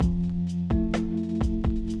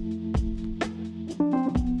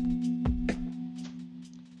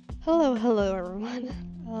Hello everyone.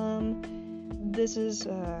 This is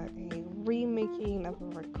a remaking of a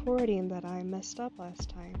recording that I messed up last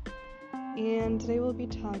time. And today we'll be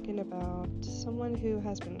talking about someone who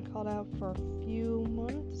has been called out for a few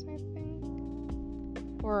months, I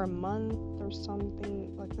think. Or a month or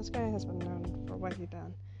something. Like, this guy has been known for what he's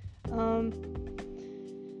done.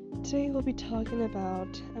 Today we'll be talking about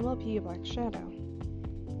MLP Black Shadow.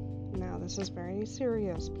 Now, this is very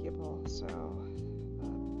serious, people, so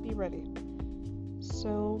be ready.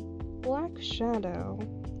 So, Black Shadow,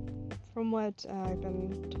 from what I've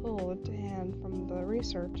been told and from the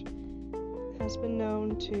research, has been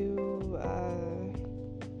known to,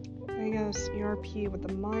 ERP with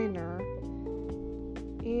a minor,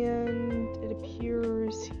 and it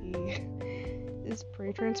appears he is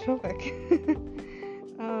pretty transphobic.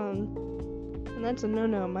 And that's a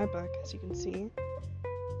no-no in my book, as you can see.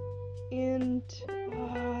 And,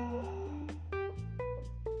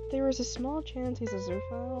 there was a small chance he's a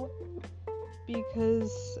zoophile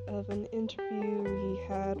because of an interview he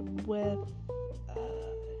had with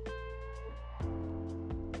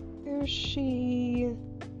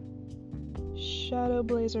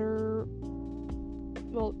Shadowblazer.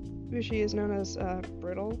 Well, Ushi is known as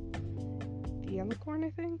Brittle, the Unicorn, I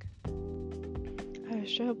think.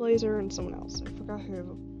 Shadowblazer and someone else, I forgot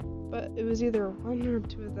who, but it was either one or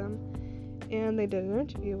two of them. And they did an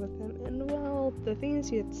interview with him, and well, the things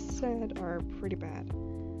he had said are pretty bad.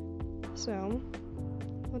 So,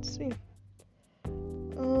 let's see.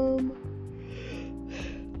 On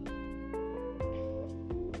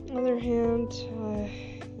the other hand,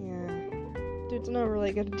 dude's not really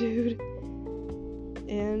a good dude.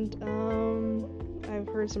 And, I've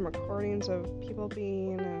heard some recordings of people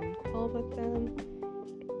being in call with them.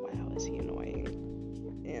 Wow, is he annoying.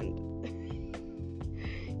 And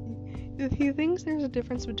he thinks there's a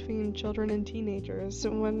difference between children and teenagers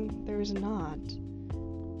when there's not.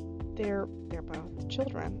 They're both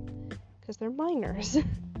children because they're minors.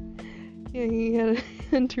 Yeah, he had an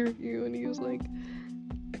interview and he was like,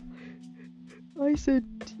 I said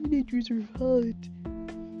teenagers are hot,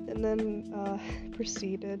 and then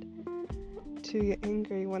proceeded to get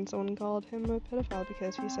angry when someone called him a pedophile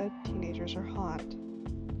because he said teenagers are hot.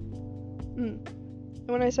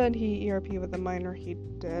 When I said he ERP with a minor, he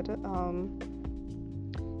did. When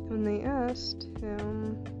they asked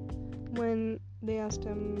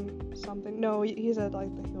him something, no, he said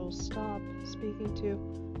like that he'll stop speaking to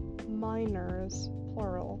minors,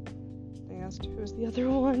 plural. They asked who's the other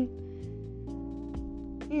one.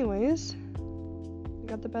 Anyways, we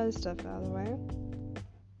got the bad stuff out of the way.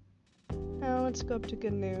 Now let's go up to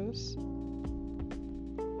good news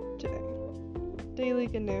today. Daily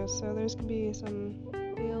good news. So there's gonna be some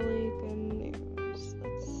daily good news.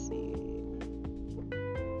 Let's see.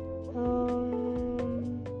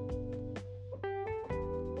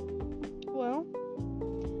 Well,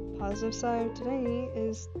 positive side of today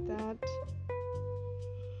is that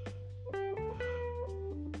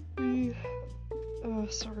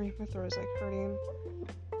sorry, my throat is like hurting.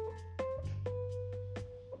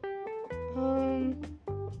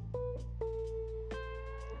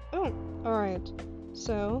 Alright.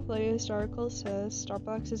 So, latest article says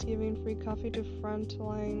Starbucks is giving free coffee to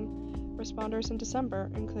frontline responders in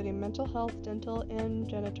December, including mental health, dental, and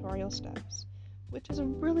janitorial staffs, which is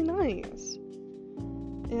really nice.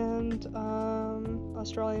 And,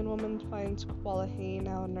 Australian woman finds koala hanging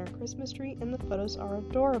out in her Christmas tree, and the photos are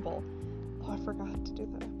adorable. Oh, I forgot to do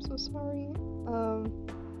that. I'm so sorry.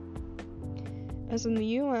 As in the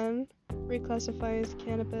UN, reclassifies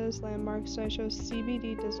cannabis landmarks that show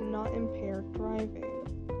CBD does not impair driving.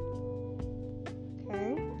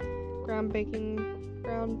 Okay. Groundbreaking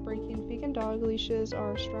vegan dog leashes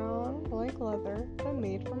are strong like leather but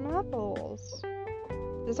made from apples.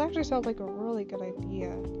 This actually sounds like a really good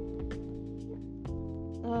idea.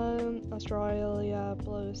 Australia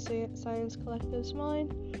blows science collective's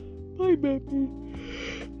mind by mapping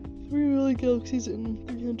 3 million galaxies in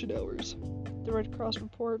 300 hours. The Red Cross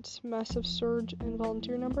reports massive surge in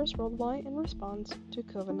volunteer numbers worldwide in response to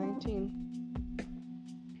COVID-19.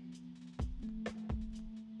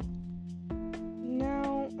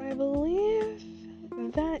 Now, I believe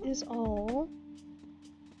that is all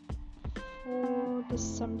for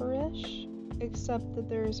December-ish, except that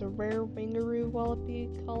there is a rare Wangaroo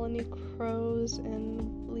wallaby colony crows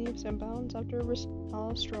and leaves and bounds after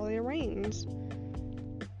Australia rains.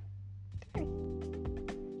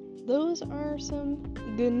 Those are some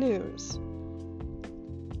good news.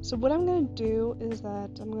 So what I'm going to do is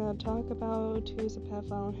that I'm going to talk about who's a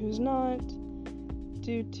pedophile and who's not,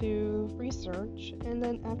 due to research, and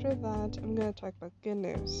then after that, I'm gonna talk about good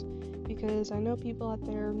news, because I know people out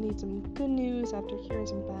there need some good news after hearing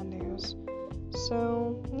some bad news.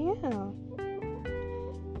 So, yeah.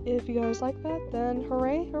 If you guys like that, then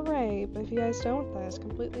hooray, hooray. But if you guys don't, that is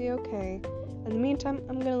completely okay. In the meantime,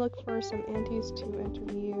 I'm gonna look for some aunties to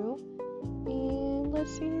interview, and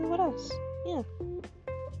let's see what else. Yeah.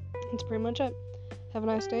 That's pretty much it. Have a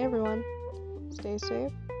nice day, everyone. Stay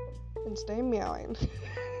safe, and stay meowing.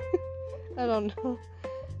 I don't know.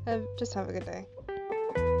 Just have a good day.